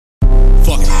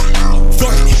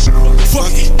fuck it,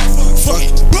 fuck it, fuck it,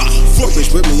 fuck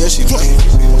bitch with me and she fuck it,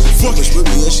 fuck bitch with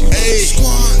me and she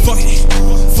fuck it, fuck it,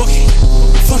 fuck it,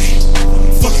 fuck it,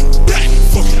 fuck it,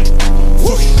 fuck it,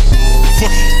 fuck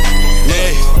it,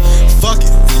 yeah, fuck it,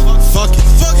 fuck it,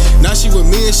 fuck it. Now she with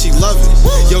me and she love it.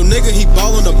 Yo nigga, he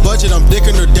ballin' a budget, I'm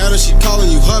dicking her down and she calling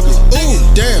you hubby. Ooh,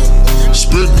 damn,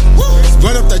 split me.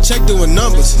 Run up that check doing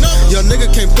numbers. Yo nigga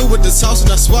came through with this house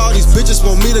and I swear all these bitches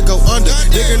want me to go under.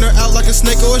 Digging her out like a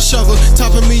snake or a shovel,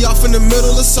 topping me off in the middle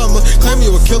of summer. Claim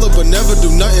you a killer but never do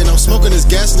nothing. I'm smoking this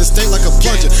gas in the state like a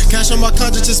plunger. Cash on my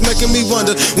conscience is making me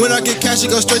wonder. When I get cash,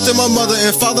 it goes straight to my mother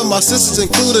and father, my sisters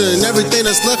included, and everything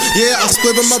that's left. Yeah, I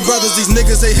split with my brothers. These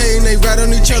niggas they hating, they rat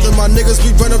on each other. My niggas we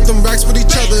run up them racks with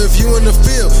each other. If you in the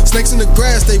field, snakes in the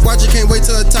grass, they watch it, can't wait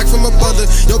to attack from a brother.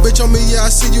 Yo bitch on me, yeah I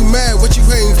see you mad. What you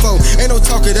hating for? Ain't no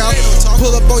talk it out.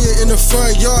 Pull up on you in the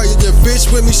front yard. You get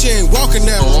bitch with me, she ain't walking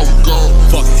now.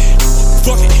 Fuck it,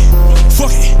 fuck it,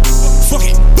 fuck it, fuck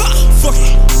it, fuck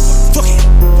it, fuck it,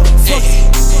 fuck it,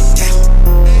 down.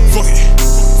 Fuck it,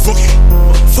 fuck it,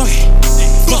 fuck it, fuck it,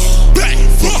 fuck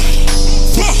it, fuck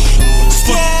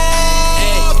it.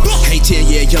 Hey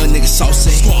 10, yeah, young nigga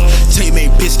saucy. Tell you man,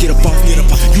 bitch, get up off me.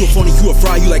 You a phony, you a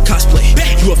fraud, you like cosplay.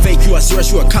 You a fake, you a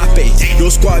serious, you a copy. Your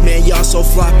squad, man, y'all so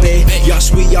floppy. Y'all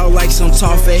sweet, y'all like some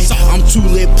toffee. I'm too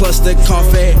lit plus the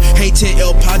coffee. Hey 10,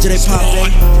 El Padre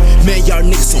Poppin'. Man, y'all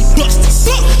niggas some busters.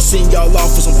 Send y'all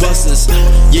off for some busters.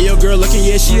 Yeah, your girl looking,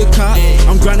 yeah, she a cop.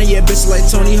 I'm grinding, yeah, bitch like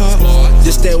Tony Hawk.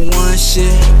 This that one shit.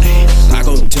 I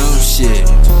go dumb shit.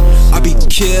 I be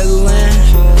killing.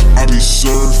 I be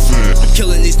surfing. I'm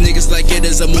killing these niggas like it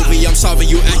is a movie. I'm solving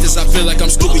you actors, I feel like I'm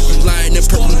Scooby. You lying and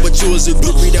purple, but you was a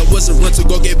groupie. That was a run to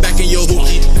go get back in your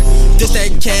hoopie. This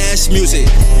that cash music.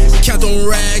 Count on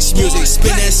rags music.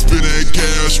 Spin that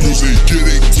cash music. Get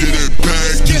it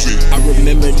back music. I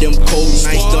remember them cold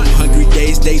nights, them hungry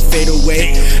days, they fade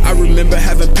away. I remember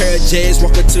having pair of J's,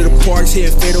 walking to the parks,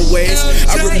 hitting fadeaways.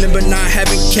 I remember not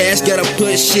having cash, gotta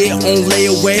put shit on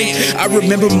layaway. I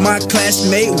remember my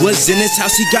classmate was in his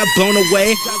house, he got blown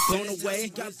away.